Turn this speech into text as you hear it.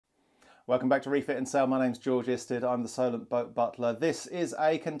Welcome back to Refit and Sail. My name's George Isted. I'm the Solent Boat Butler. This is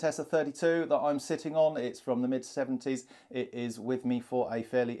a Contessa 32 that I'm sitting on. It's from the mid-70s. It is with me for a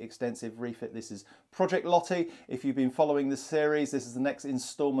fairly extensive refit. This is Project Lottie. If you've been following this series, this is the next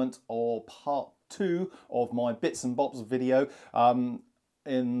instalment or part 2 of my bits and bobs video.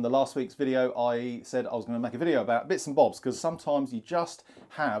 In the last week's video, I said I was going to make a video about bits and bobs because sometimes you just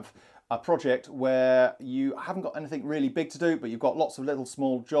have a project where you haven't got anything really big to do, but you've got lots of little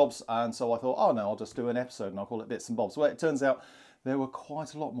small jobs, and so I thought, oh no, I'll just do an episode and I'll call it Bits and Bobs. Well, it turns out there were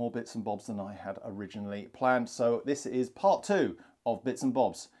quite a lot more bits and bobs than I had originally planned, so this is part 2 of Bits and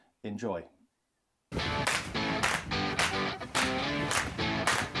Bobs. Enjoy.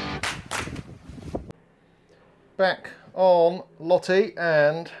 Back on Lottie,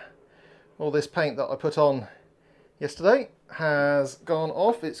 and all this paint that I put on yesterday has gone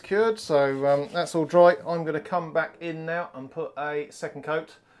off. It's cured, so that's all dry. I'm going to come back in now and put a second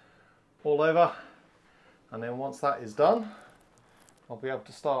coat all over, and then once that is done, I'll be able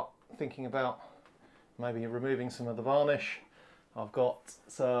to start thinking about maybe removing some of the varnish. I've got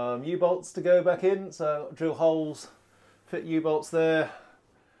some U-bolts to go back in, so drill holes, fit U-bolts there,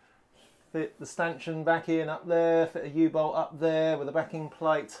 fit the stanchion back in up there, fit a U-bolt up there with a backing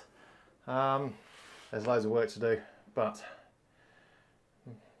plate. There's loads of work to do, but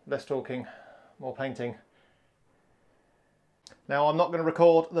less talking, more painting. Now, I'm not going to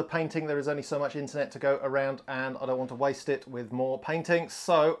record the painting. There is only so much internet to go around and I don't want to waste it with more painting.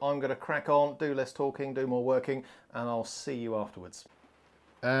 So I'm going to crack on, do less talking, do more working, and I'll see you afterwards.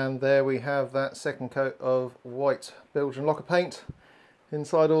 And there we have that second coat of white Belgian locker paint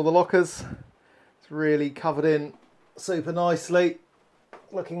inside all the lockers. It's really covered in super nicely,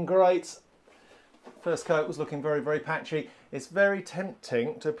 looking great. First coat was looking very, very patchy. It's very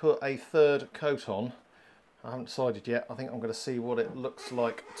tempting to put a third coat on. I haven't decided yet. I think I'm going to see what it looks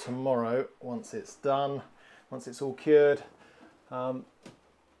like tomorrow once it's done, once it's all cured.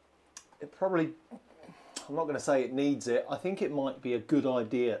 It probably, I'm not going to say it needs it. I think it might be a good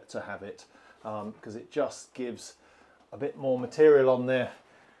idea to have it because it just gives a bit more material on there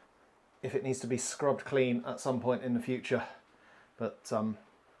if it needs to be scrubbed clean at some point in the future. But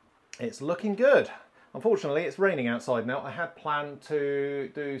it's looking good. Unfortunately, it's raining outside now. I had planned to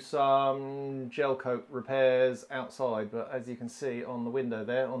do some Gelcoat repairs outside, but as you can see on the window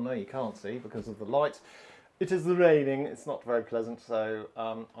there, oh no, you can't see because of the light, it is raining. It's not very pleasant, so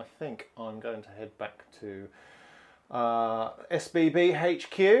I think I'm going to head back to SBB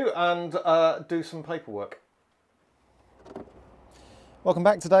HQ and do some paperwork. Welcome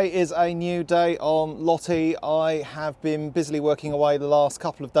back. Today is a new day on Lottie. I have been busily working away the last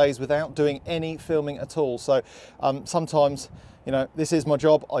couple of days without doing any filming at all. So sometimes, you know, this is my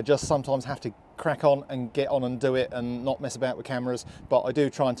job. I just sometimes have to crack on and get on and do it and not mess about with cameras. But I do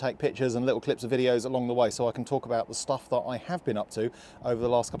try and take pictures and little clips of videos along the way so I can talk about the stuff that I have been up to over the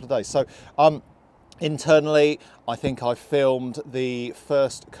last couple of days. So internally, I think I filmed the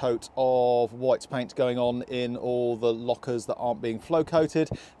first coat of white paint going on in all the lockers that aren't being flow coated.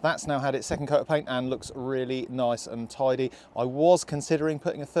 That's now had its second coat of paint and looks really nice and tidy. I was considering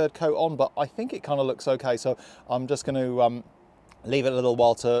putting a third coat on, but I think it kind of looks okay. So I'm just going to leave it a little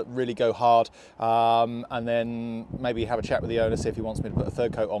while to really go hard, and then maybe have a chat with the owner, see if he wants me to put a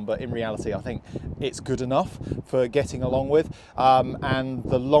third coat on. But in reality, I think it's good enough for getting along with, and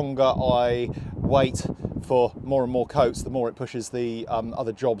the longer I wait for more and more coats, the more it pushes the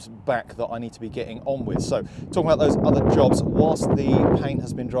other jobs back that I need to be getting on with. So talking about those other jobs, whilst the paint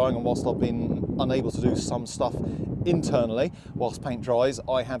has been drying and whilst I've been unable to do some stuff internally whilst paint dries,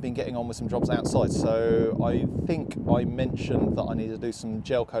 I have been getting on with some jobs outside. So I think I mentioned that I need to do some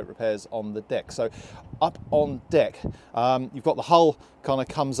gel coat repairs on the deck. So up on deck, you've got the hull kind of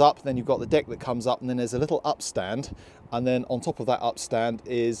comes up, then you've got the deck that comes up, and then there's a little upstand, and then on top of that upstand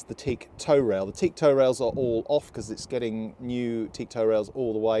is the teak tow rail. The teak tow rails are all off because it's getting new teak tow rails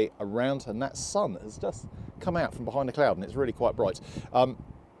all the way around, and that sun has just come out from behind a cloud and it's really quite bright.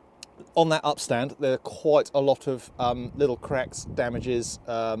 On that upstand, there are quite a lot of little cracks, damages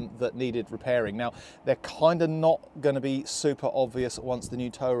that needed repairing. Now, they're kind of not going to be super obvious once the new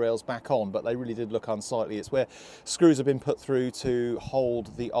tow rail's back on, but they really did look unsightly. It's where screws have been put through to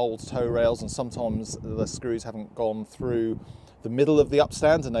hold the old tow rails, and sometimes the screws haven't gone through the middle of the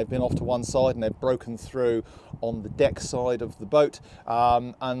upstand and they've been off to one side and they've broken through on the deck side of the boat,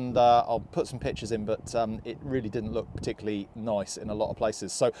 and I'll put some pictures in, but it really didn't look particularly nice in a lot of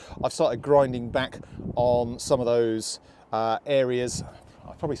places. So I've started grinding back on some of those areas.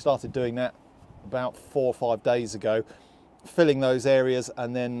 I probably started doing that about 4 or 5 days ago, filling those areas,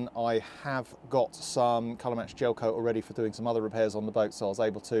 and then I have got some colour match gel coat already for doing some other repairs on the boat, so I was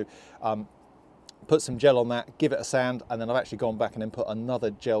able to put some gel on that, give it a sand, and then I've actually gone back and then put another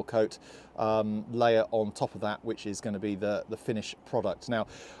gel coat layer on top of that, which is going to be the finished product. Now,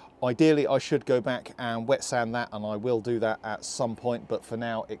 ideally I should go back and wet sand that, and I will do that at some point, but for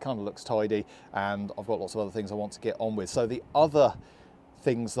now it kind of looks tidy and I've got lots of other things I want to get on with. So the other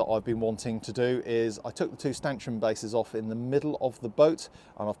things that I've been wanting to do is I took the two stanchion bases off in the middle of the boat,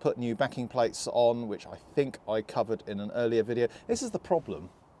 and I've put new backing plates on, which I think I covered in an earlier video. This is the problem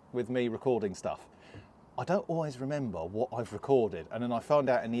with me recording stuff. I don't always remember what I've recorded, and then I found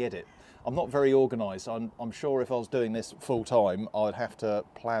out in the edit. I'm not very organised. I'm sure if I was doing this full time, I'd have to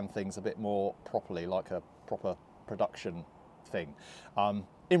plan things a bit more properly, like a proper production thing.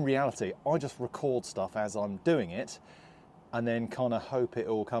 In reality, I just record stuff as I'm doing it, and then kind of hope it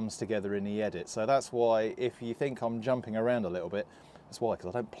all comes together in the edit. So that's why, if you think I'm jumping around a little bit, that's why,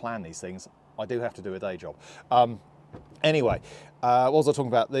 because I don't plan these things. I do have to do a day job. Anyway, what was I talking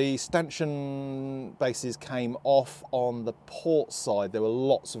about? The stanchion bases came off on the port side. There were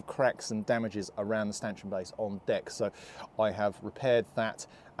lots of cracks and damages around the stanchion base on deck, so I have repaired that,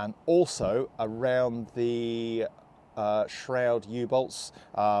 and also around the shroud U-bolts,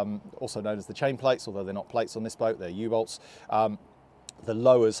 also known as the chain plates, although they're not plates on this boat, they're U-bolts. The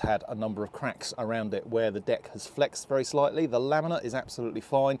lowers had a number of cracks around it where the deck has flexed very slightly. The laminate is absolutely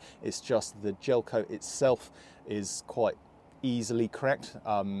fine. It's just the gel coat itself is quite easily cracked.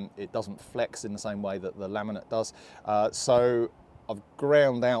 It doesn't flex in the same way that the laminate does. So I've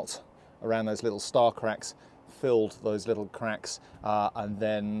ground out around those little star cracks, filled those little cracks, and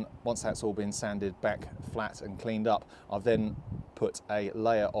then once that's all been sanded back flat and cleaned up, I've then put a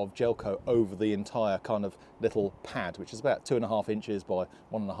layer of gel coat over the entire kind of little pad, which is about 2.5 inches by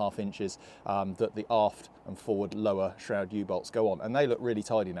 1.5 inches, that the aft and forward lower shroud U-bolts go on, and they look really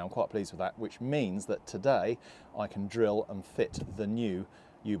tidy now. I'm quite pleased with that, which means that today I can drill and fit the new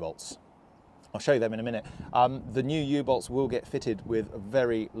U-bolts. I'll show you them in a minute. The new U-bolts will get fitted with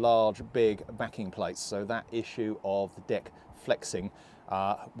very large, big backing plates, so that issue of the deck flexing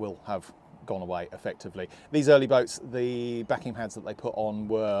will have gone away effectively. These early boats, the backing pads that they put on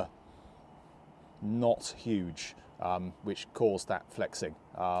were not huge, which caused that flexing.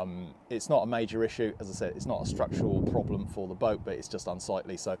 It's not a major issue, as I said, it's not a structural problem for the boat, but it's just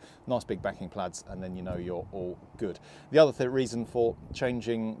unsightly. So nice big backing pads, and then you know you're all good. The other reason for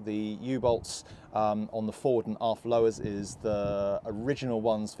changing the U-bolts on the forward and aft lowers is the original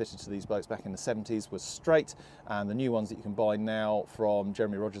ones fitted to these boats back in the 70s was straight, and the new ones that you can buy now from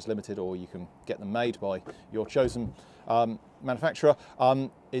Jeremy Rogers Limited, or you can get them made by your chosen manufacturer,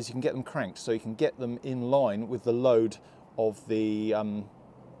 is you can get them cranked, so you can get them in line with the load of the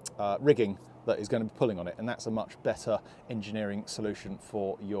rigging that is going to be pulling on it, and that's a much better engineering solution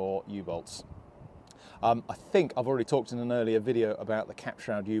for your U-bolts. I think I've already talked in an earlier video about the cap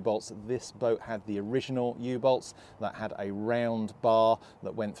shroud U-bolts. This boat had the original U-bolts that had a round bar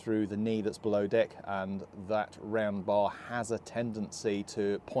that went through the knee that's below deck, and that round bar has a tendency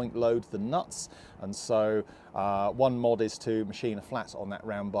to point load the nuts, and so one mod is to machine a flat on that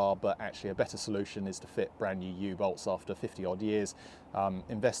round bar, but actually a better solution is to fit brand new U-bolts after 50 odd years.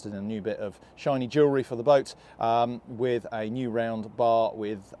 Invested in a new bit of shiny jewellery for the boat, with a new round bar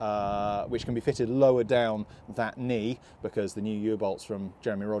with which can be fitted lower down that knee, because the new U-bolts from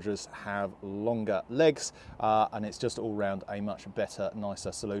Jeremy Rogers have longer legs, and it's just all round a much better,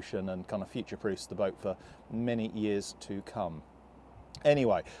 nicer solution, and kind of future-proofs the boat for many years to come.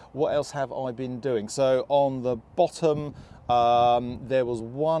 Anyway, what else have I been doing? So on the bottom, there was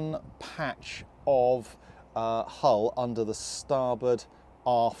one patch of hull under the starboard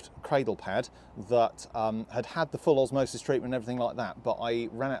aft cradle pad that had the full osmosis treatment and everything like that, but I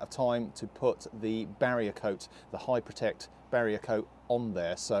ran out of time to put the barrier coat, the high protect barrier coat on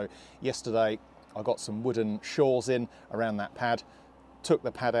there. So yesterday I got some wooden shores in around that pad, took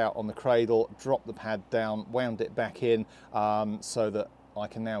the pad out on the cradle, dropped the pad down, wound it back in, so that I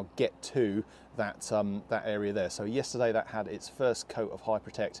can now get to that, that area there. So yesterday that had its first coat of high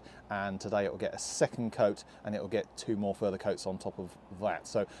protect, and today it will get a second coat, and it will get 2 more further coats on top of that.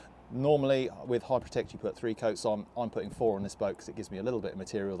 So normally with high protect you put 3 coats on. I'm putting 4 on this boat because it gives me a little bit of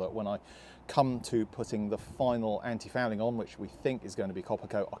material that when I come to putting the final anti-fouling on, which we think is going to be copper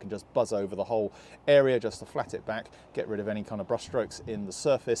coat, I can just buzz over the whole area just to flat it back, get rid of any kind of brush strokes in the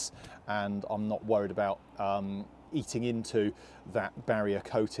surface, and I'm not worried about eating into that barrier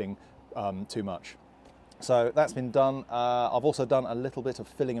coating too much. So that's been done. I've also done a little bit of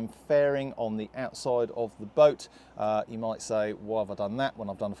filling and fairing on the outside of the boat. You might say, why have I done that when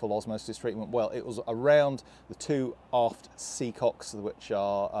I've done a full osmosis treatment? Well, it was around the 2 aft seacocks, which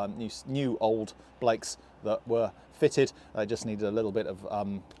are new old Blakes that were fitted. I just needed a little bit of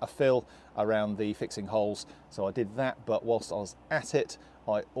a fill around the fixing holes. So I did that, but whilst I was at it,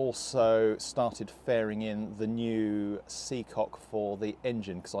 I also started fairing in the new seacock for the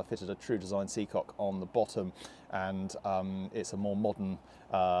engine, because I fitted a True Design seacock on the bottom, and it's a more modern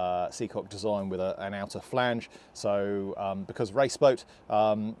seacock design with an outer flange. So because race boat,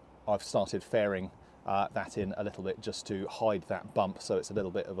 I've started fairing that in a little bit just to hide that bump, so it's a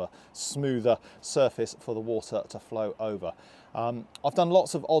little bit of a smoother surface for the water to flow over. I've done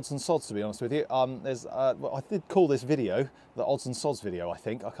lots of odds and sods, to be honest with you. Well, I did call this video the odds and sods video, I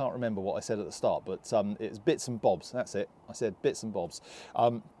think. I can't remember what I said at the start, but it's bits and bobs. That's it. I said bits and bobs.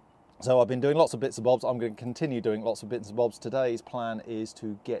 So I've been doing lots of bits and bobs. I'm going to continue doing lots of bits and bobs. Today's plan is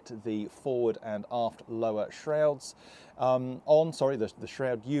to get the forward and aft lower shrouds the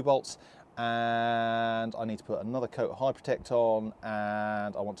shroud U-bolts, and I need to put another coat of High Protect on,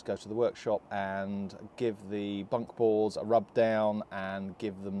 and I want to go to the workshop and give the bunk boards a rub down and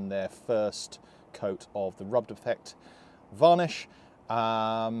give them their first coat of the rubbed effect varnish.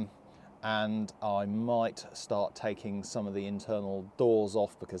 And I might start taking some of the internal doors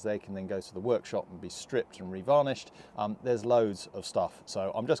off, because they can then go to the workshop and be stripped and revarnished. There's loads of stuff,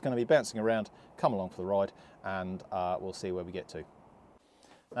 so I'm just going to be bouncing around. Come along for the ride, and we'll see where we get to.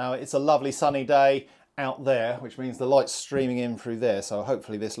 Now, it's a lovely sunny day out there, which means the light's streaming in through there, so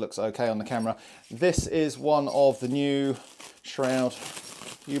hopefully this looks okay on the camera. This is one of the new shroud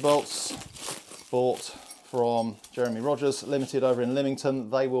U-bolts bought from Jeremy Rogers Limited over in Lymington.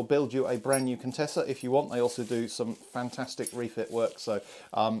 They will build you a brand new Contessa if you want. They also do some fantastic refit work. So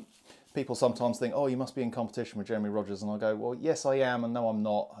people sometimes think, oh, you must be in competition with Jeremy Rogers, and I go, well, yes I am, and no I'm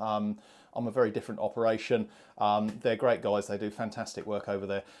not. I'm a very different operation. They're great guys. They do fantastic work over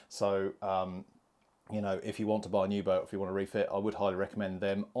there. So you know, if you want to buy a new boat, if you want to refit, I would highly recommend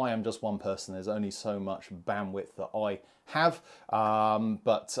them. I am just one person. There's only so much bandwidth that I have,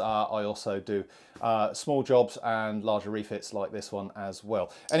 but I also do small jobs and larger refits like this one as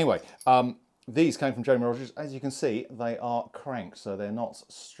well. Anyway, these came from Jeremy Rogers. As you can see, they are cranked, so they're not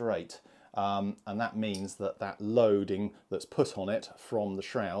straight. And that means that that loading that's put on it from the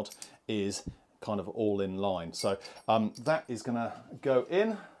shroud is kind of all in line. So that is going to go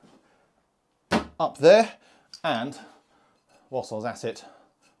in up there, and whilst I was at it,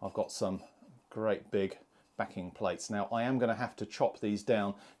 I've got some great big backing plates. Now I am going to have to chop these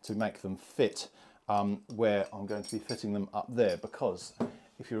down to make them fit where I'm going to be fitting them up there, because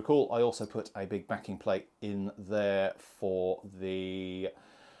if you recall, I also put a big backing plate in there for the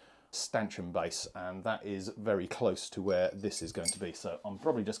stanchion base, and that is very close to where this is going to be. So I'm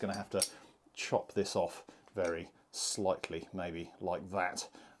probably just going to have to chop this off very slightly, maybe like that.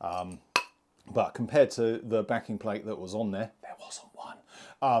 But compared to the backing plate that was on there wasn't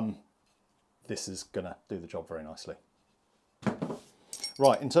one. This is going to do the job very nicely.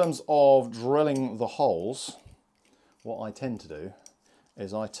 Right, in terms of drilling the holes, what I tend to do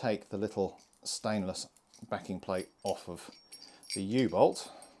is I take the little stainless backing plate off of the U-bolt,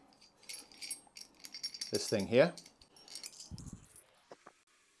 this thing here.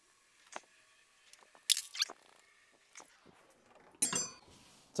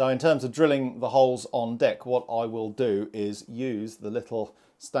 So in terms of drilling the holes on deck, what I will do is use the little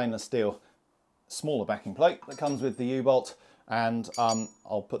stainless steel smaller backing plate that comes with the U-bolt, and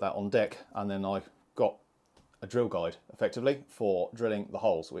I'll put that on deck, and then I've got a drill guide effectively for drilling the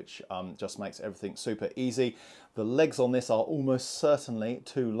holes, which just makes everything super easy. The legs on this are almost certainly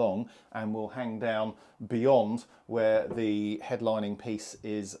too long and will hang down beyond where the headlining piece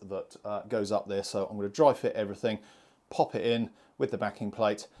is that goes up there. So I'm going to dry fit everything, pop it in with the backing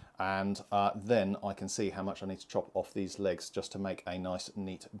plate, and then I can see how much I need to chop off these legs just to make a nice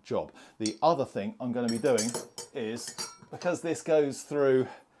neat job. The other thing I'm going to be doing is, because this goes through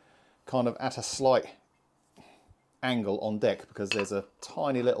kind of at a slight angle on deck, because there's a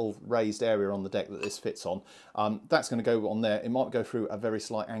tiny little raised area on the deck that this fits on, that's going to go on there. It might go through a very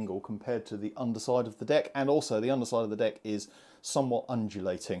slight angle compared to the underside of the deck, and also the underside of the deck is somewhat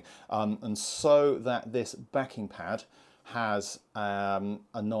undulating, and so that this backing pad has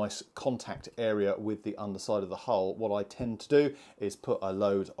a nice contact area with the underside of the hull, what I tend to do is put a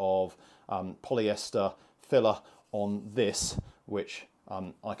load of polyester filler on this, which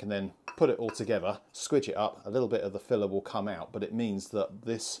I can then put it all together, squidge it up, a little bit of the filler will come out, but it means that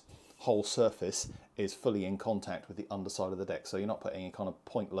this whole surface is fully in contact with the underside of the deck. So you're not putting any kind of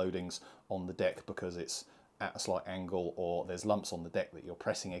point loadings on the deck because it's at a slight angle or there's lumps on the deck that you're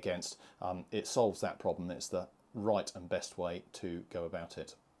pressing against. It solves that problem. It's the right and best way to go about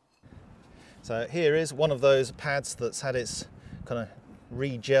it. So here is one of those pads that's had its kind of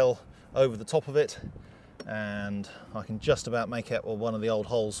re-gel over the top of it, and I can just about make out where one of the old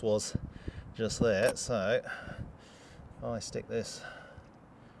holes was just there. So if I stick this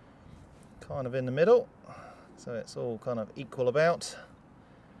kind of in the middle so it's all kind of equal about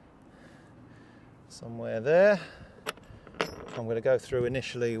somewhere there, I'm going to go through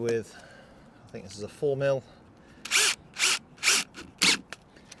initially with, I think this is a 4mm.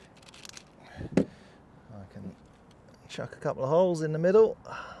 I can chuck a couple of holes in the middle.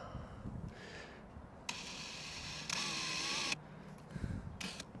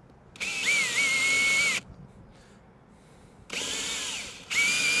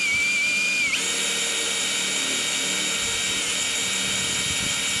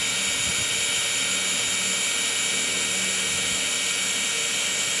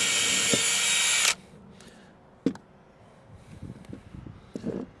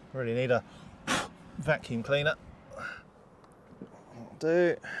 Really need a vacuum cleaner. That'll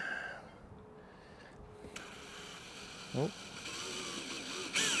do. Oh.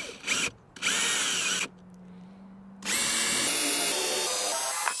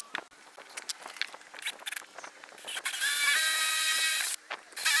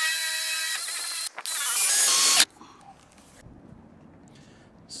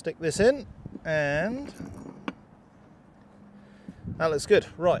 Stick this in, and that looks good.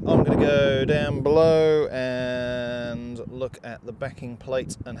 Right, I'm going to go down below and look at the backing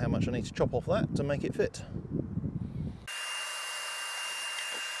plate and how much I need to chop off that to make it fit.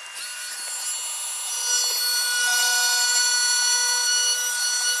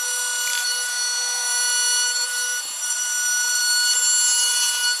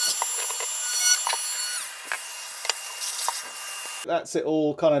 That's it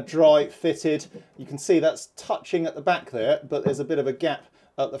all kind of dry fitted. You can see that's touching at the back there, but there's a bit of a gap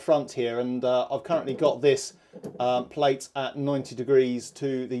at the front here, and I've currently got this plate at 90 degrees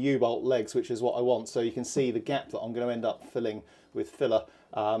to the U-bolt legs, which is what I want. So you can see the gap that I'm going to end up filling with filler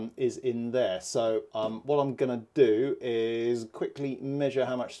is in there. So what I'm going to do is quickly measure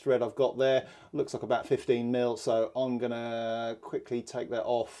how much thread I've got there. Looks like about 15mm, so I'm going to quickly take that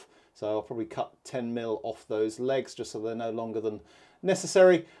off. So I'll probably cut 10mm off those legs just so they're no longer than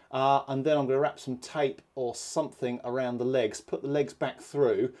necessary. And then I'm going to wrap some tape or something around the legs, put the legs back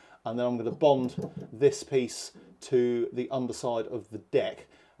through, and then I'm going to bond this piece to the underside of the deck.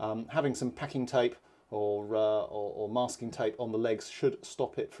 Having some packing tape or masking tape on the legs should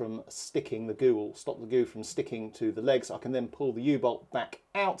stop it from sticking. The goo will stop the goo from sticking to the legs. I can then pull the U-bolt back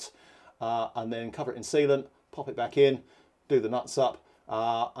out and then cover it in sealant, pop it back in, do the nuts up,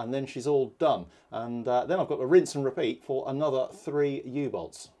 and then she's all done. And then I've got to rinse and repeat for another 3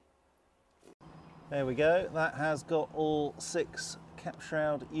 U-bolts. There we go, that has got all 6 cap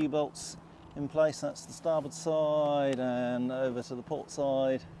shroud U-bolts in place. That's the starboard side, and over to the port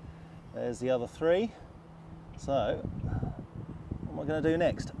side there's the other 3. So what am I going to do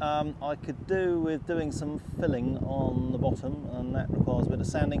next? I could do with doing some filling on the bottom, and that requires a bit of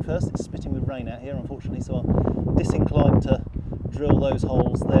sanding first. It's spitting with rain out here unfortunately, so I'm disinclined to drill those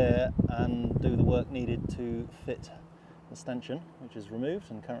holes there and do the work needed to fit the stanchion, which is removed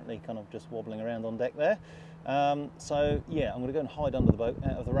and currently kind of just wobbling around on deck there. So yeah, I'm going to go and hide under the boat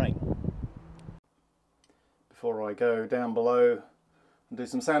out of the rain. Before I go down below and do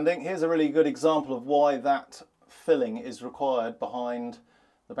some sanding, here's a really good example of why that filling is required behind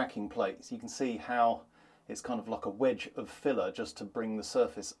the backing plate. So you can see how it's kind of like a wedge of filler just to bring the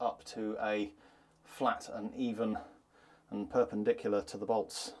surface up to a flat and even and perpendicular to the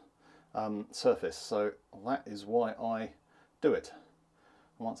bolt's surface. So that is why I do it.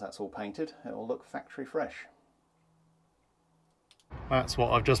 And once that's all painted, it will look factory fresh. That's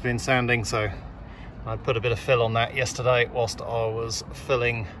what I've just been sanding. So I put a bit of fill on that yesterday whilst I was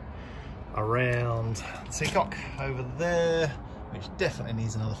filling around the seacock over there, which definitely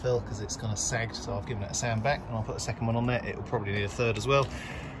needs another fill because it's kind of sagged. So I've given it a sand back, and I'll put a second one on there. It will probably need a third as well,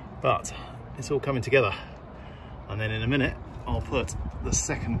 but it's all coming together. And then in a minute I'll put the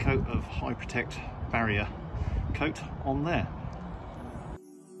second coat of High Protect barrier coat on there.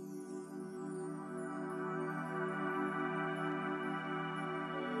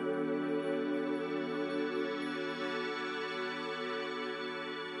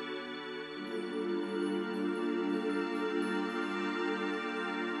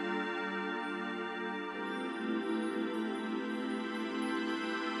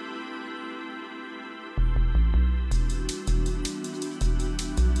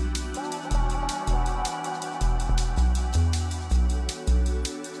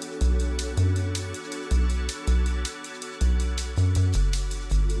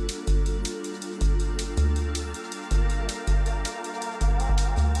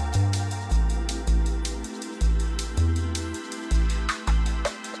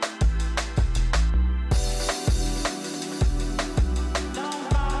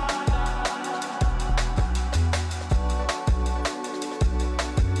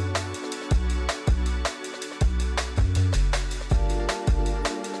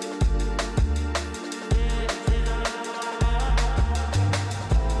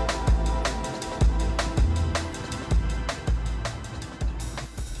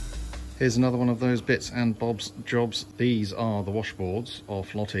 Here's another one of those bits and bobs jobs. These are the washboards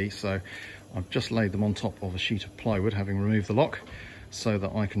of Lottie, so I've just laid them on top of a sheet of plywood, having removed the lock, so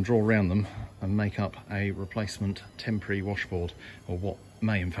that I can draw around them and make up a replacement temporary washboard, or what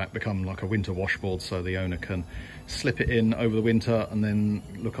may in fact become like a winter washboard, so the owner can slip it in over the winter and then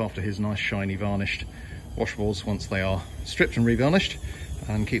look after his nice shiny varnished washboards once they are stripped and revarnished,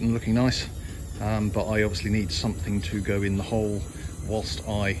 and keep them looking nice. But I obviously need something to go in the hole whilst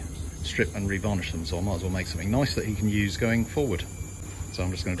I strip and revarnish them, so I might as well make something nice that he can use going forward. So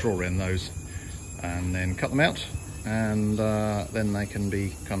I'm just going to draw around those and then cut them out, and then they can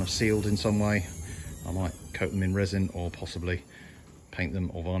be kind of sealed in some way. I might coat them in resin or possibly paint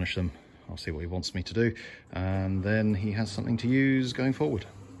them or varnish them. I'll see what he wants me to do, and then he has something to use going forward.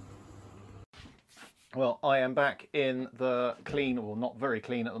 Well, I am back in the clean, or not very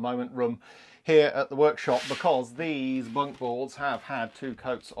clean at the moment, room here at the workshop, because these bunk boards have had 2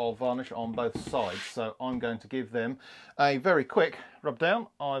 coats of varnish on both sides, so I'm going to give them a very quick rub down.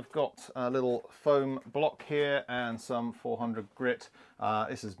 I've got a little foam block here and some 400 grit.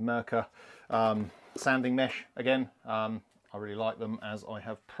 This is Mercer sanding mesh again. I really like them, as I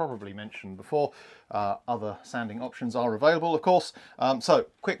have probably mentioned before. Other sanding options are available, of course. So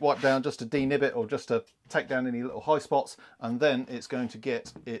quick wipe down just to denib it, or just to take down any little high spots, and then it's going to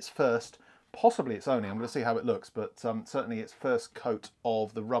get its first, possibly its only, I'm going to see how it looks, but certainly its first coat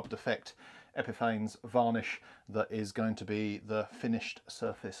of the rubbed effect Ep19 varnish that is going to be the finished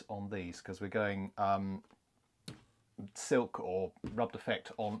surface on these, because we're going silk or rubbed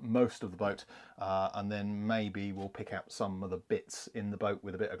effect on most of the boat, and then maybe we'll pick out some of the bits in the boat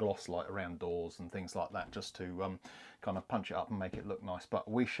with a bit of gloss, like around doors and things like that, just to kind of punch it up and make it look nice, but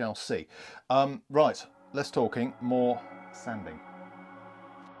we shall see. Right, less talking, more sanding.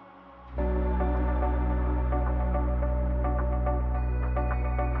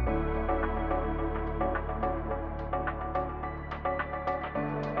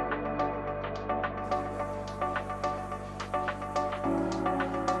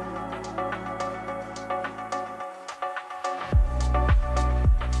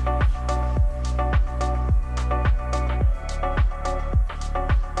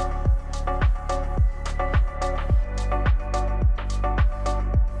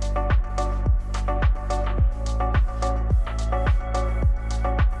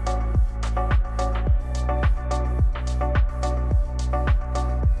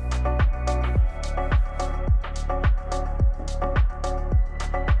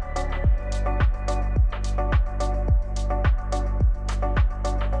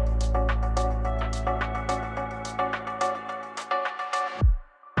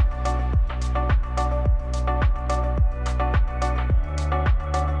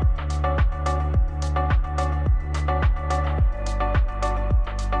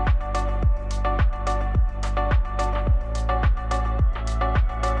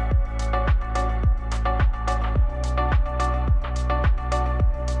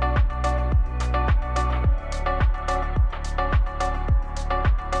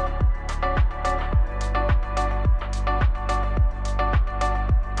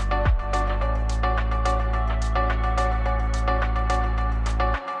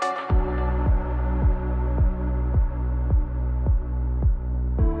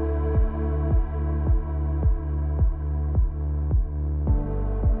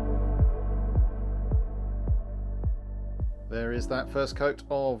 There is that first coat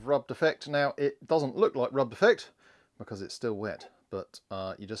of rubbed effect. Now, it doesn't look like rubbed effect because it's still wet, but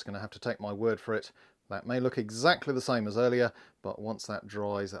you're just going to have to take my word for it. That may look exactly the same as earlier, but once that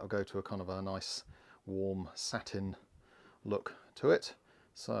dries, that'll go to a kind of a nice warm satin look to it.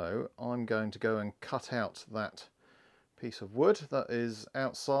 So I'm going to go and cut out that piece of wood that is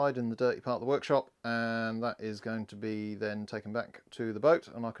outside in the dirty part of the workshop, and that is going to be then taken back to the boat,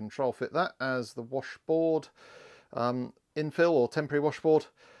 and I can control fit that as the washboard infill or temporary washboard,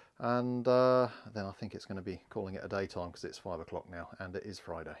 and then I think it's going to be calling it a daytime, because it's 5 o'clock now and it is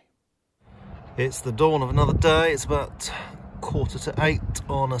Friday. It's the dawn of another day. It's about 7:45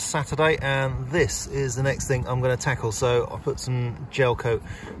 on a Saturday, and this is the next thing I'm going to tackle. So I put some gel coat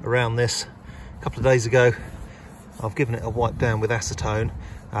around this a couple of days ago. I've given it a wipe down with acetone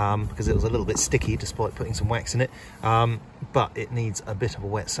because it was a little bit sticky despite putting some wax in it, but it needs a bit of a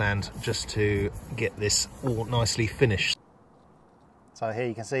wet sand just to get this all nicely finished. So here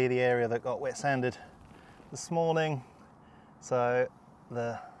you can see the area that got wet sanded this morning. So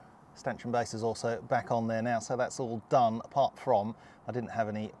the stanchion base is also back on there now, so that's all done, apart from I didn't have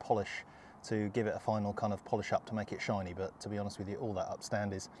any polish to give it a final kind of polish up to make it shiny, but to be honest with you, all that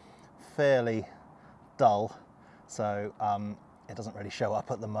upstand is fairly dull, so it doesn't really show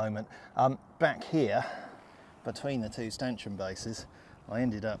up at the moment. Back here, between the two stanchion bases, I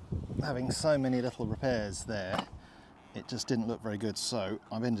ended up having so many little repairs there, it just didn't look very good. So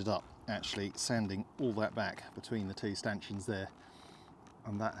I've ended up actually sanding all that back between the two stanchions there.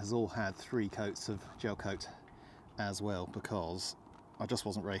 And that has all had 3 coats of gel coat as well, because I just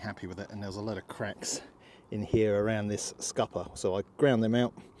wasn't very happy with it, and there was a load of cracks in here around this scupper. So I ground them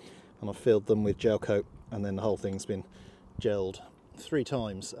out and I filled them with gel coat, and then the whole thing's been gelled 3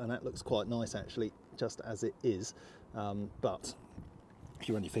 times, and that looks quite nice actually, just as it is. But if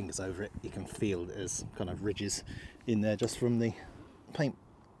you run your fingers over it, you can feel there's kind of ridges in there just from the paint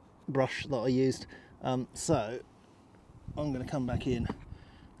brush that I used. So I'm going to come back in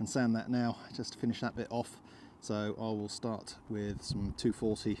and sand that now, just to finish that bit off. So I will start with some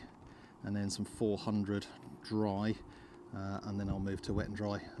 240 and then some 400 dry, and then I'll move to wet and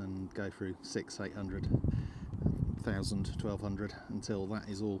dry and go through 600, 800, 1000, 1200 until that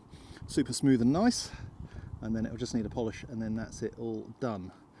is all super smooth and nice, and then it'll just need a polish, and then that's it all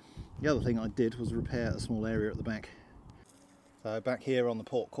done. The other thing I did was repair a small area at the back. So back here on the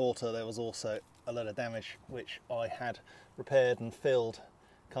port quarter there was also a lot of damage which I had repaired and filled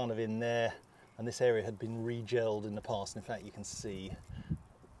kind of in there, and this area had been re-gelled in the past. In fact, you can see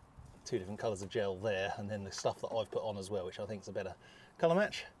 2 different colours of gel there, and then the stuff that I've put on as well, which I think is a better colour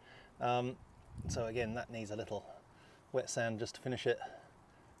match. So again, that needs a little wet sand just to finish it,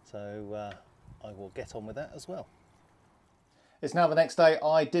 so I will get on with that as well. It's now the next day.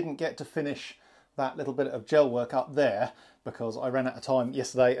 I didn't get to finish that little bit of gel work up there because I ran out of time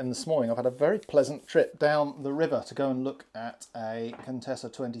yesterday, and this morning I've had a very pleasant trip down the river to go and look at a Contessa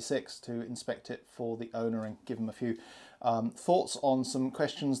 26 to inspect it for the owner and give him a few thoughts on some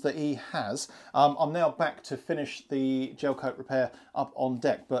questions that he has. I'm now back to finish the gel coat repair up on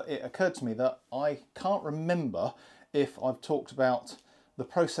deck, but it occurred to me that I can't remember if I've talked about the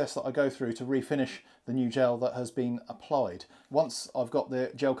process that I go through to refinish the new gel that has been applied. Once I've got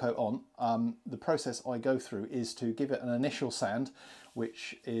the gel coat on, the process I go through is to give it an initial sand,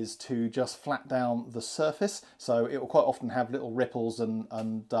 which is to just flat down the surface. So it will quite often have little ripples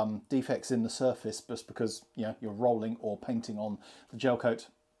and defects in the surface just because, you know, you're rolling or painting on the gel coat.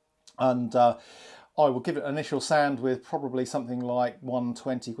 And I will give it an initial sand with probably something like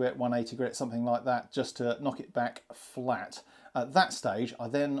 120 grit, 180 grit, something like that, just to knock it back flat. At that stage, I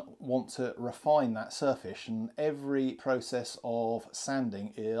then want to refine that surface, and every process of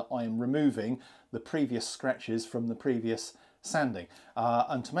sanding, I am removing the previous scratches from the previous sanding.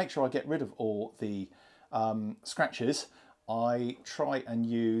 And to make sure I get rid of all the scratches, I try and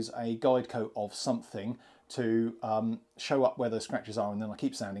use a guide coat of something to show up where those scratches are, and then I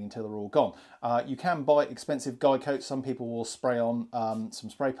keep sanding until they're all gone. You can buy expensive guide coats. Some people will spray on some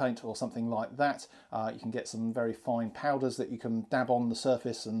spray paint or something like that. You can get some very fine powders that you can dab on the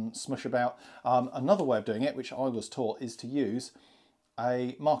surface and smush about. Another way of doing it, which I was taught, is to use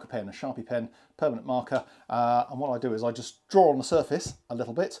a marker pen, a Sharpie pen, permanent marker, and what I do is I just draw on the surface a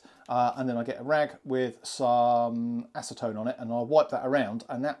little bit, and then I get a rag with some acetone on it, and I wipe that around,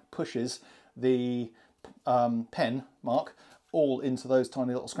 and that pushes the pen mark all into those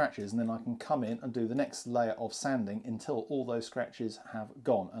tiny little scratches, and then I can come in and do the next layer of sanding until all those scratches have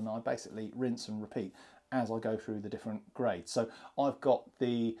gone, and I basically rinse and repeat as I go through the different grades. So I've got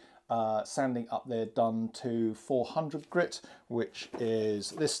the sanding up there done to 400 grit, which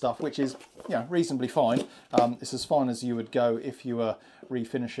is this stuff, which is, you know, reasonably fine. It's as fine as you would go if you were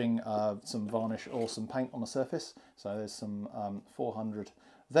refinishing some varnish or some paint on the surface. So there's some 400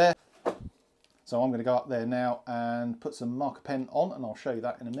 there. So I'm going to go up there now and put some marker pen on, and I'll show you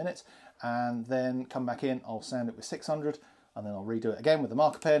that in a minute, and then come back in. I'll sand it with 600, and then I'll redo it again with the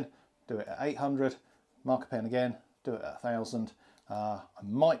marker pen, do it at 800, marker pen again, do it at 1000. I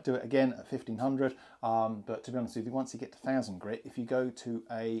might do it again at 1500, but to be honest with you, once you get to 1000 grit, if you go to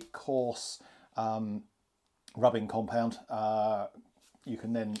a coarse rubbing compound, you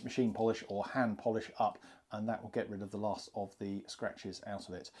can then machine polish or hand polish up, and that will get rid of the last of the scratches out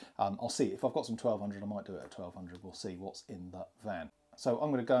of it. I'll see, if I've got some 1200, I might do it at 1200. We'll see what's in the van. So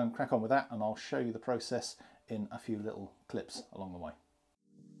I'm going to go and crack on with that, and I'll show you the process in a few little clips along the way.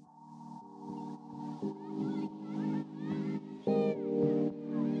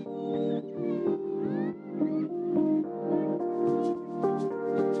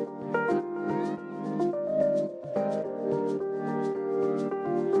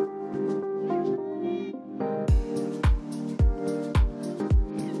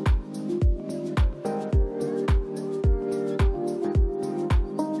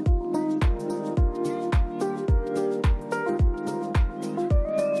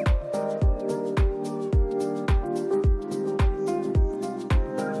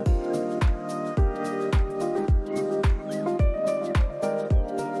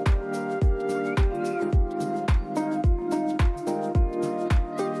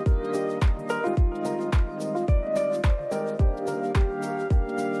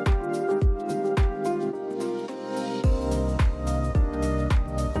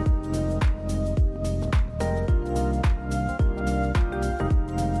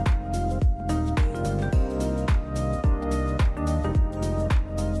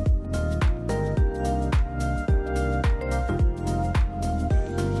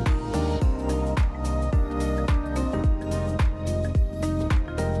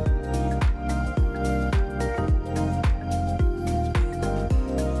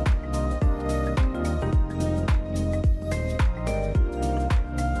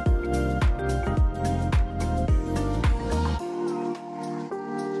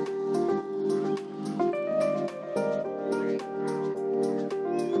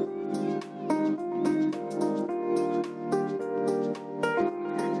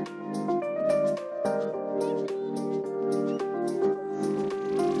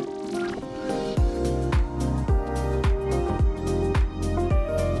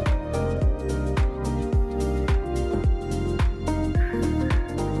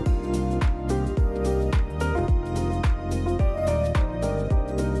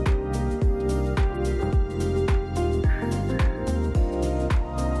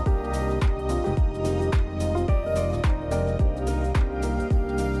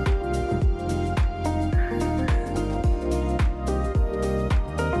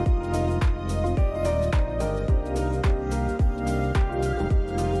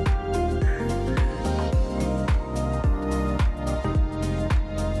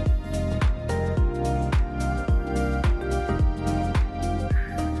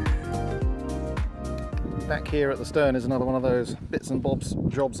 Back here at the stern is another one of those bits and bobs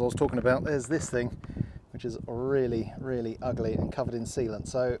jobs I was talking about. There's this thing, which is really, really ugly and covered in sealant.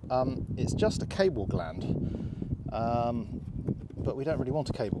 So it's just a cable gland, but we don't really want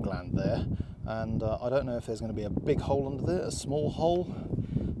a cable gland there. And I don't know if there's going to be a big hole under there, a small hole,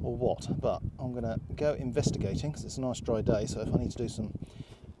 or what. But I'm going to go investigating because it's a nice dry day. So if I need to do some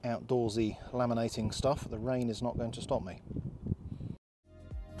outdoorsy laminating stuff, the rain is not going to stop me.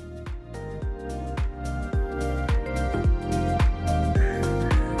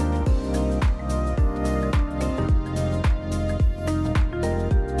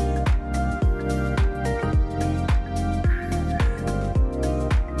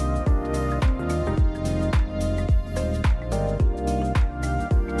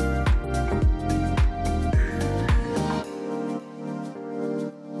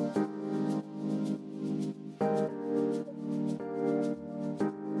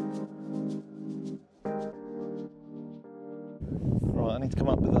 Right, I need to come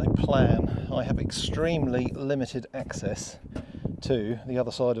up with a plan. I have extremely limited access to the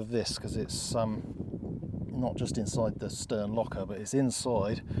other side of this because it's not just inside the stern locker, but it's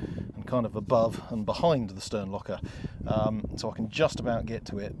inside and kind of above and behind the stern locker. So I can just about get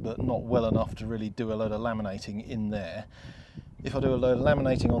to it, but not well enough to really do a load of laminating in there. If I do a load of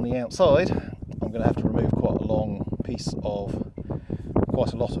laminating on the outside, I'm going to have to remove quite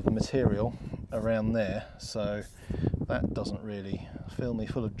a lot of material around there, so that doesn't really fill me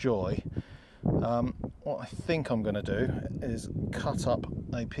full of joy. What I think I'm going to do is cut up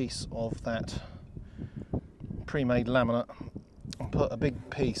a piece of that pre-made laminate and put a big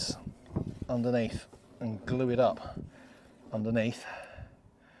piece underneath and glue it up underneath,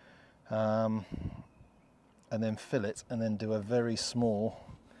 and then fill it and then do a very small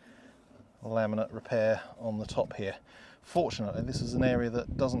laminate repair on the top here. Fortunately, this is an area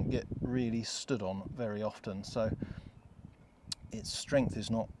that doesn't get really stood on very often, so its strength is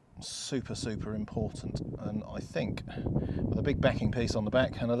not super important, and I think with a big backing piece on the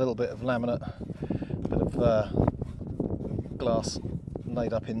back and a little bit of laminate, a bit of glass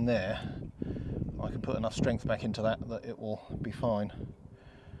laid up in there, I can put enough strength back into that it will be fine.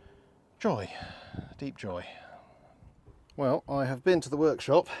 Joy, deep joy. Well, I have been to the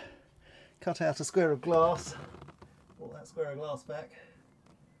workshop, cut out a square of glass, brought that square of glass back,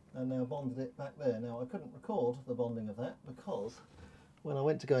 and now bonded it back there. Now I couldn't record the bonding of that because when I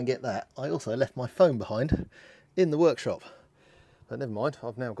went to go and get that, I also left my phone behind in the workshop. But never mind,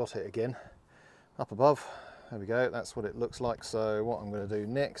 I've now got it again up above. There we go, that's what it looks like. So what I'm going to do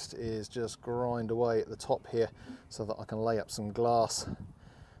next is just grind away at the top here so that I can lay up some glass,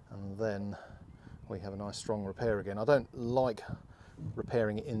 and then we have a nice strong repair again. I don't like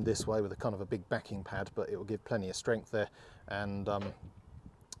repairing it in this way with a kind of a big backing pad, but it will give plenty of strength there, and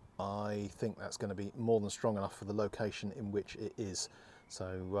I think that's going to be more than strong enough for the location in which it is.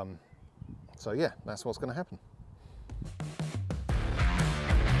 So yeah, that's what's going to happen.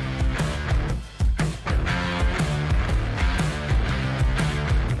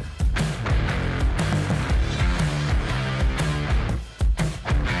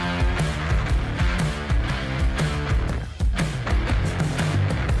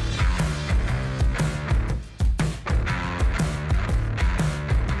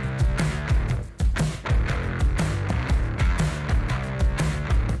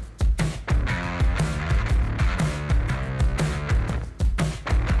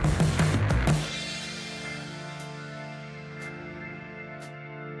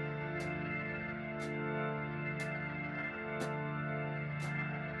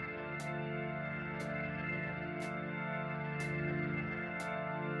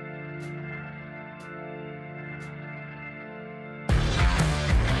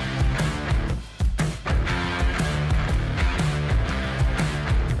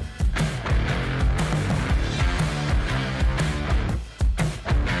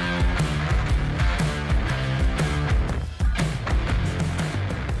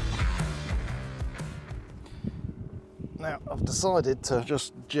 Now I've decided to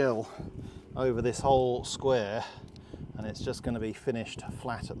just gel over this whole square, and it's just going to be finished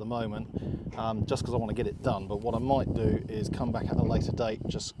flat at the moment, just because I want to get it done. But what I might do is come back at a later date,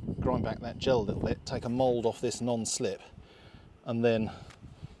 just grind back that gel a little bit, take a mould off this non-slip, and then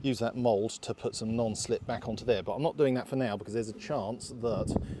use that mould to put some non-slip back onto there. But I'm not doing that for now because there's a chance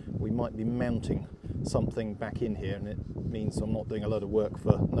that we might be mounting something back in here, and it means I'm not doing a load of work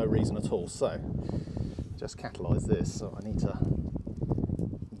for no reason at all. So just catalyse this, so I need to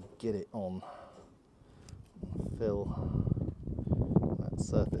get it on, fill that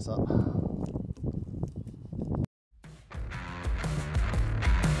surface up.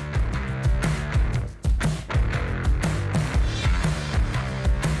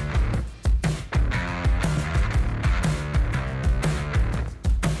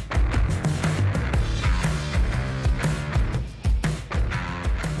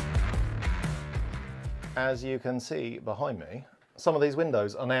 as you can see behind me, some of these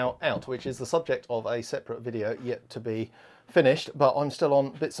windows are now out, which is the subject of a separate video yet to be finished, but I'm still on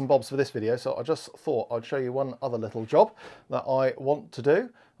bits and bobs for this video, so I just thought I'd show you one other little job that I want to do.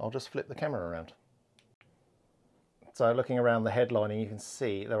 I'll just flip the camera around. So looking around the headlining, you can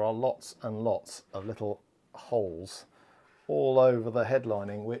see there are lots and lots of little holes all over the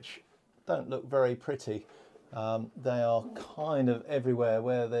headlining, which don't look very pretty. They are kind of everywhere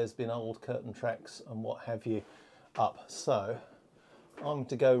where there's been old curtain tracks and what have you up. So I'm going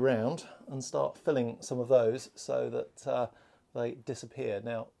to go round and start filling some of those so that they disappear.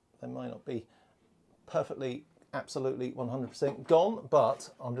 Now, they may not be perfectly, absolutely 100% gone, but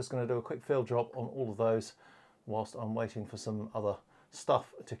I'm just going to do a quick fill job on all of those whilst I'm waiting for some other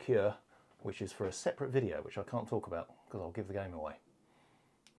stuff to cure, which is for a separate video, which I can't talk about because I'll give the game away.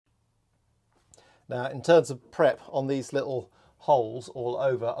 Now, in terms of prep on these little holes all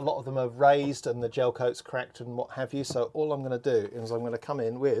over, a lot of them are raised and the gel coat's cracked and what have you. So all I'm going to do is I'm going to come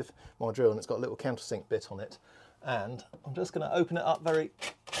in with my drill, and it's got a little countersink bit on it, and I'm just going to open it up very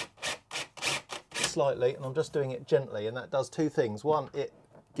slightly, and I'm just doing it gently, and that does two things. One, it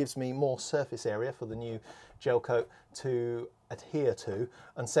gives me more surface area for the new gel coat to adhere to,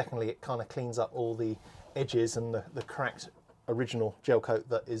 and secondly, it kind of cleans up all the edges and the cracked original gel coat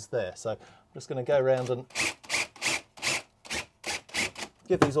that is there. So I'm just going to go around and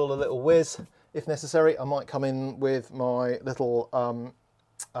give these all a little whiz. If necessary, I might come in with my little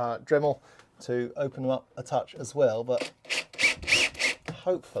Dremel to open them up a touch as well, but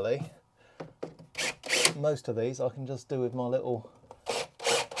hopefully most of these I can just do with my little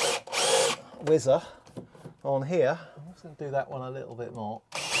whizzer on here. I'm just going to do that one a little bit more.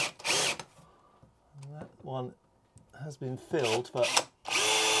 And that one has been filled, but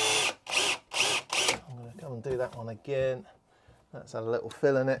I'm going to come and do that one again. That's had a little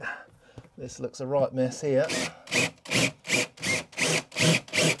fill in it. This looks a right mess here.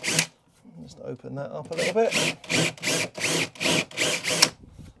 Just open that up a little bit.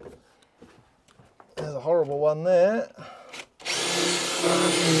 There's a horrible one there.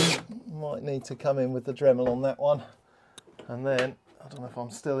 Might need to come in with the Dremel on that one. And then, I don't know if I'm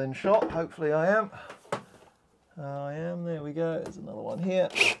still in shot. Hopefully I am. I am. There we go. There's another one here.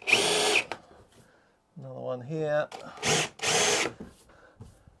 Another one here.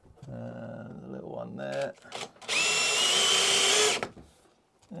 And a little one there.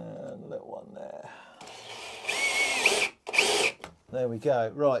 And a little one there. There we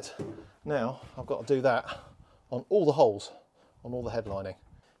go. Right, now I've got to do that on all the holes, on all the headlining.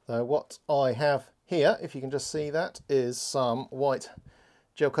 So what I have here, if you can just see that, is some white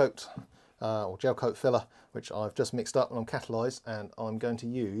gel coat or gel coat filler, which I've just mixed up and I'm catalysed, and I'm going to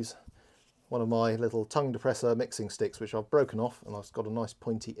use one of my little tongue depressor mixing sticks, which I've broken off, and I've got a nice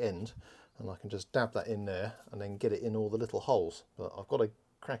pointy end, and I can just dab that in there and then get it in all the little holes. But I've got to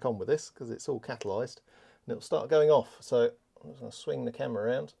crack on with this because it's all catalysed and it'll start going off. So I'm just going to swing the camera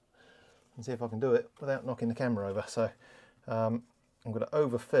around and see if I can do it without knocking the camera over. So I'm going to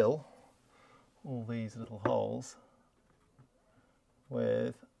overfill all these little holes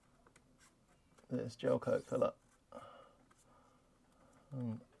with this gel coat filler,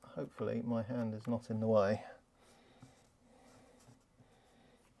 and hopefully my hand is not in the way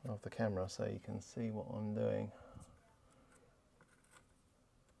of the camera so you can see what I'm doing.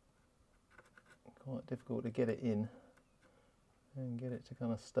 Quite difficult to get it in and get it to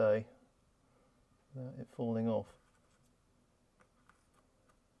kind of stay without it falling off.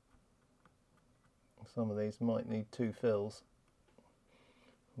 Some of these might need two fills.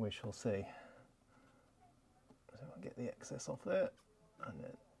 We shall see. So I'll get the excess off there and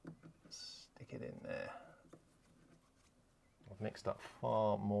then stick it in there. I've mixed up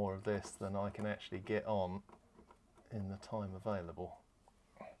far more of this than I can actually get on in the time available,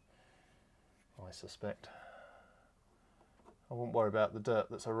 I suspect. I won't worry about the dirt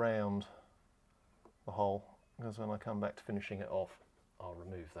that's around the hole, because when I come back to finishing it off, I'll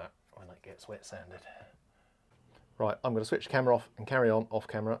remove that when it gets wet sanded. Right, I'm going to switch the camera off and carry on off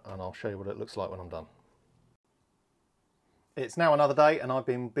camera, and I'll show you what it looks like when I'm done. It's now another day and I've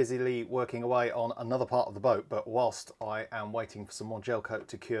been busily working away on another part of the boat, but whilst I am waiting for some more gel coat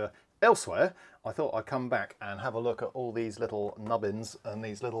to cure elsewhere, I thought I'd come back and have a look at all these little nubbins and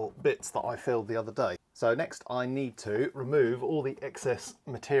these little bits that I filled the other day. So next I need to remove all the excess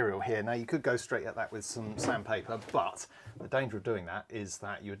material here. Now you could go straight at that with some sandpaper, but the danger of doing that is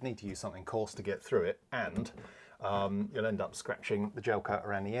that you would need to use something coarse to get through it, and you'll end up scratching the gel coat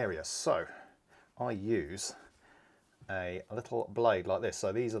around the area. So I use a little blade like this.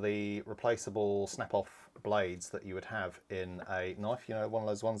 So these are the replaceable snap-off blades that you would have in a knife, you know, one of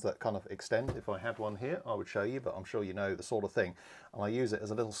those ones that kind of extend. If I had one here, I would show you, but I'm sure you know the sort of thing. And I use it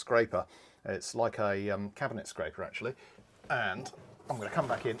as a little scraper. It's like a cabinet scraper, actually. And I'm going to come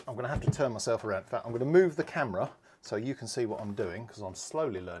back in. I'm going to have to turn myself around. In fact, I'm going to move the camera so you can see what I'm doing, because I'm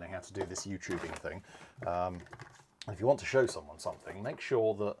slowly learning how to do this YouTubing thing. If you want to show someone something, make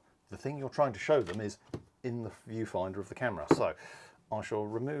sure that the thing you're trying to show them is in the viewfinder of the camera. So I shall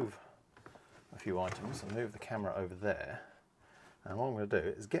remove a few items and move the camera over there. And what I'm going to do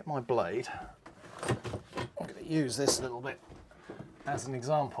is get my blade. I'm going to use this a little bit as an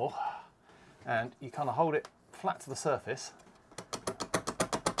example. And you kind of hold it flat to the surface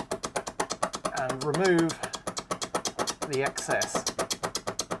and remove the excess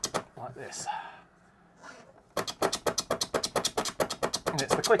like this. And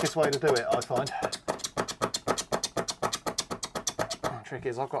it's the quickest way to do it, I find. The trick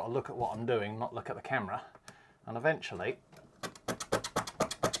is I've got to look at what I'm doing, not look at the camera, and eventually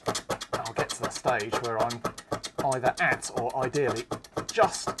I'll get to the stage where I'm either at or ideally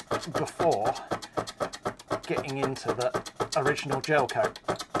just before getting into the original gel coat.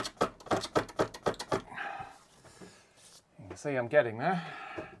 You can see I'm getting there.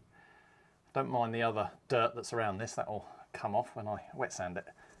 Don't mind the other dirt that's around this, that will come off when I wet sand it.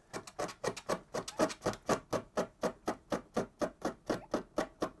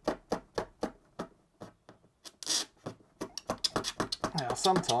 Now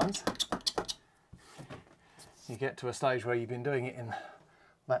sometimes you get to a stage where you've been doing it in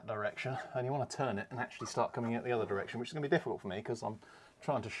that direction and you want to turn it and actually start coming out the other direction, which is going to be difficult for me because I'm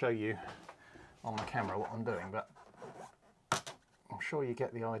trying to show you on the camera what I'm doing, but I'm sure you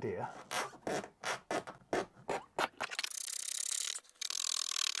get the idea.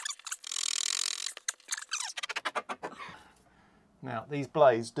 Now these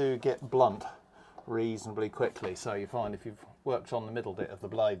blades do get blunt reasonably quickly, so you find if you've worked on the middle bit of the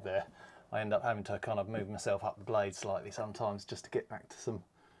blade there, I end up having to kind of move myself up the blade slightly sometimes just to get back to some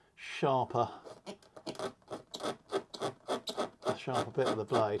sharper bit of the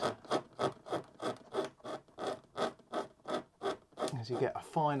blade, as you get a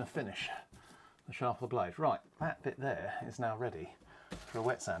finer finish the sharper the blade. Right, that bit there is now ready for a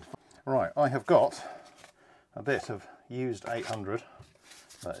wet sand. Right, I have got a bit of used 800,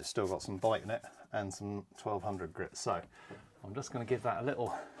 but it's still got some bite in it, and some 1200 grit. So I'm just going to give that a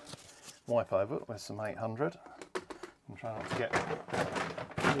little wipe over with some 800 and try not to get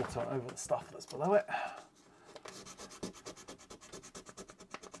water over the stuff that's below it.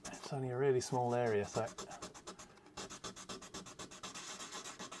 It's only a really small area, so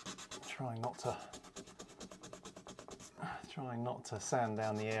trying not to sand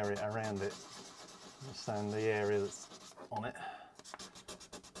down the area around it, just sand the area that's on it.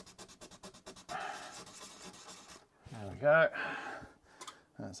 There we go.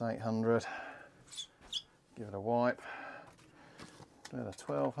 That's 800. Give it a wipe. Do it a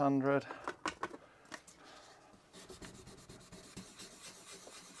 1200.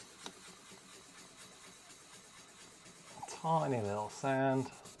 Tiny little sand.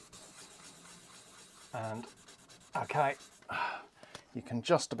 And okay, you can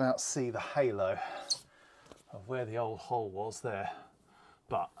just about see the halo of where the old hole was there.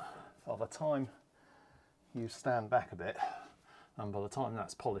 But by the time you stand back a bit, and by the time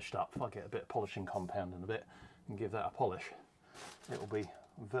that's polished up, if I get a bit of polishing compound in a bit and give that a polish, it will be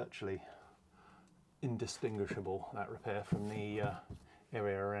virtually indistinguishable, that repair, from the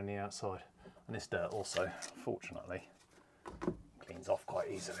area around the outside. And this dirt also, fortunately, cleans off quite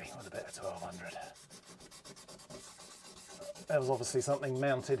easily with a bit of 1200. There was obviously something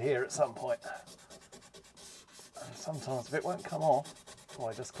mounted here at some point, and sometimes if it won't come off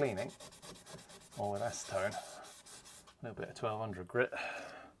by just cleaning, or with acetone, a little bit of 1200 grit,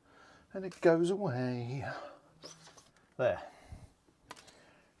 and it goes away. There.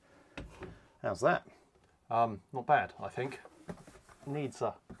 How's that? Not bad, I think. Needs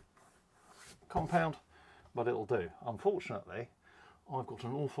a compound, but it'll do. Unfortunately, I've got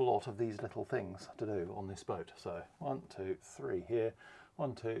an awful lot of these little things to do on this boat. So 1, 2, 3 here,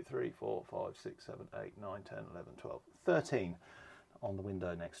 1, 2, 3, 4, 5, 6, 7, 8, 9, 10, 11, 12, 13 on the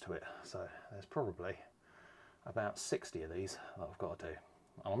window next to it. So there's probably about 60 of these that I've got to do.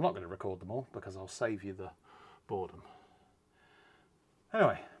 And I'm not going to record them all because I'll save you the boredom.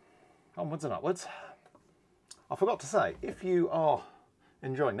 Anyway, onwards and upwards. I forgot to say, if you are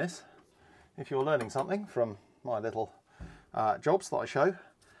enjoying this, if you're learning something from my little jobs that I show,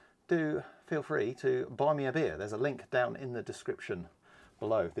 do feel free to buy me a beer. There's a link down in the description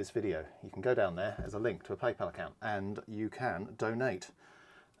below this video. You can go down there as a link to a PayPal account and you can donate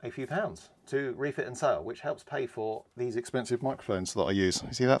a few pounds to Refit and Sale, which helps pay for these expensive microphones that I use.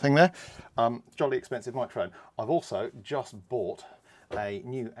 You see that thing there? Jolly expensive microphone. I've also just bought a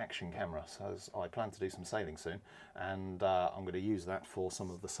new action camera, so I plan to do some sailing soon, and I'm going to use that for some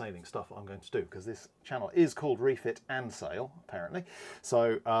of the sailing stuff I'm going to do, because this channel is called Refit and Sail, apparently.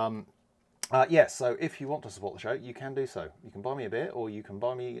 So yes, so if you want to support the show, you can do so. You can buy me a beer, or you can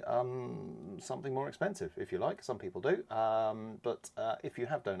buy me something more expensive, if you like. Some people do. But if you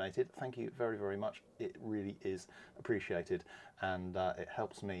have donated, thank you very, very much. It really is appreciated, and it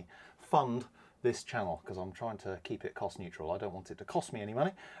helps me fund this channel, because I'm trying to keep it cost neutral. I don't want it to cost me any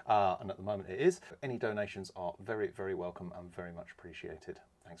money, and at the moment it is. Any donations are very, very welcome and very much appreciated.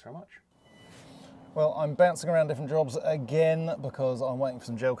 Thanks very much. Well, I'm bouncing around different jobs again because I'm waiting for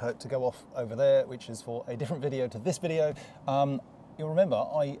some Gelcoat to go off over there, which is for a different video to this video. You'll remember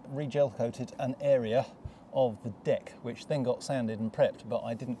I re-Gelcoated an area of the deck, which then got sanded and prepped, but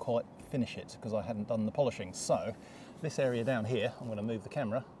I didn't quite finish it because I hadn't done the polishing. So this area down here, I'm going to move the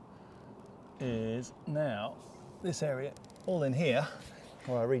camera, is now this area all in here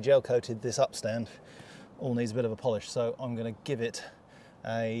where I re-Gelcoated this upstand. All needs a bit of a polish, so I'm going to give it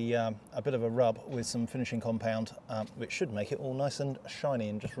a bit of a rub with some finishing compound, which should make it all nice and shiny,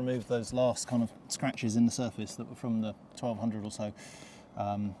 and just remove those last kind of scratches in the surface that were from the 1200 or so,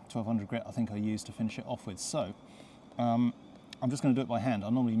 1200 grit I think I used to finish it off with. So I'm just going to do it by hand. I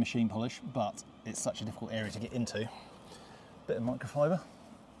normally machine polish, but it's such a difficult area to get into. Bit of microfiber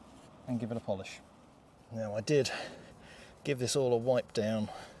and give it a polish. Now, I did give this all a wipe down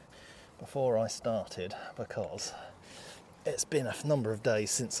before I started, because it's been a number of days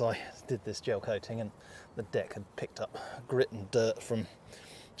since I did this gel coating, and the deck had picked up grit and dirt from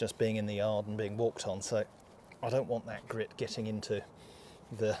just being in the yard and being walked on, so I don't want that grit getting into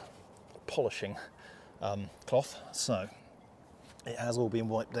the polishing cloth. So it has all been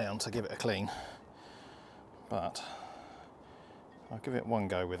wiped down to give it a clean, but I'll give it one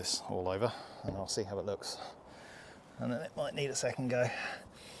go with this all over and I'll see how it looks, and then it might need a second go.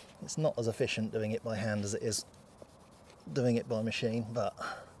 It's not as efficient doing it by hand as it is doing it by machine, but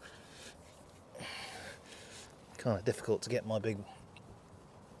kind of difficult to get my big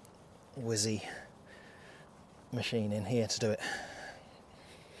whizzy machine in here to do it,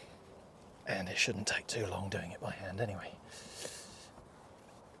 and it shouldn't take too long doing it by hand anyway.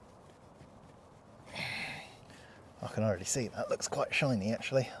 I can already see that looks quite shiny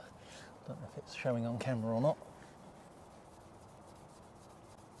actually. Don't know if it's showing on camera or not.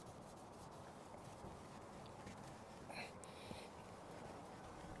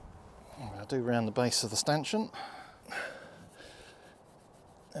 I'll do round the base of the stanchion.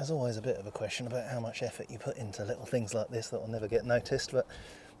 There's always a bit of a question about how much effort you put into little things like this that will never get noticed, but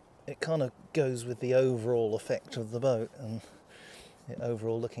it kind of goes with the overall effect of the boat and it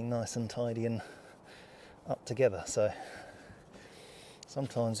overall looking nice and tidy and up together. So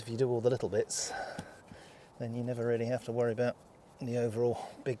sometimes if you do all the little bits, then you never really have to worry about the overall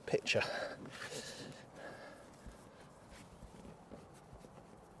big picture.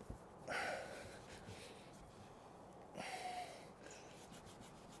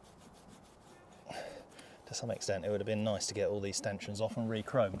 To some extent it would have been nice to get all these stanchions off and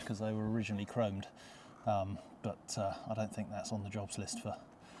re-chromed, because they were originally chromed, but I don't think that's on the jobs list for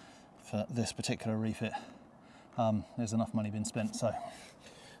this particular refit. There's enough money been spent, so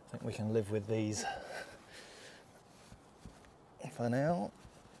I think we can live with these for now.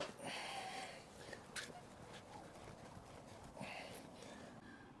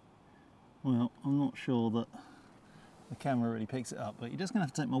 Well, I'm not sure that the camera really picks it up, but you're just going to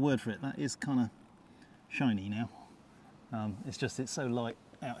have to take my word for it. That is kind of shiny now. It's just it's so light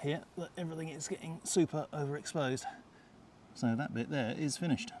out here that everything is getting super overexposed. So that bit there is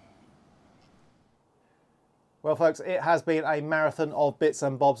finished. Well folks, it has been a marathon of bits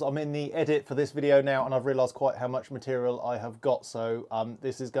and bobs. I'm in the edit for this video now and I've realised quite how much material I have got, so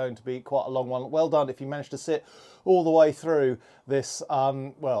this is going to be quite a long one. Well done if you managed to sit all the way through this,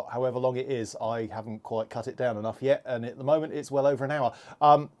 well, however long it is. I haven't quite cut it down enough yet, and at the moment it's well over an hour.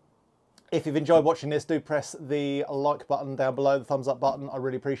 If you've enjoyed watching this, do press the like button down below, the thumbs up button. I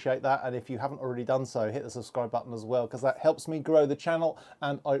really appreciate that. And if you haven't already done so, hit the subscribe button as well, because that helps me grow the channel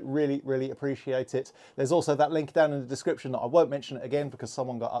and I really, really appreciate it. There's also that link down in the description that I won't mention it again because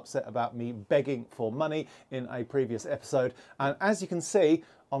someone got upset about me begging for money in a previous episode. And as you can see,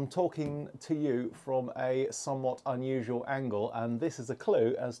 I'm talking to you from a somewhat unusual angle, and this is a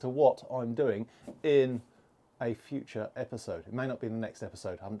clue as to what I'm doing in a future episode. It may not be the next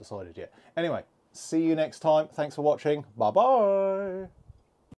episode, I haven't decided yet. Anyway, see you next time. Thanks for watching. Bye bye.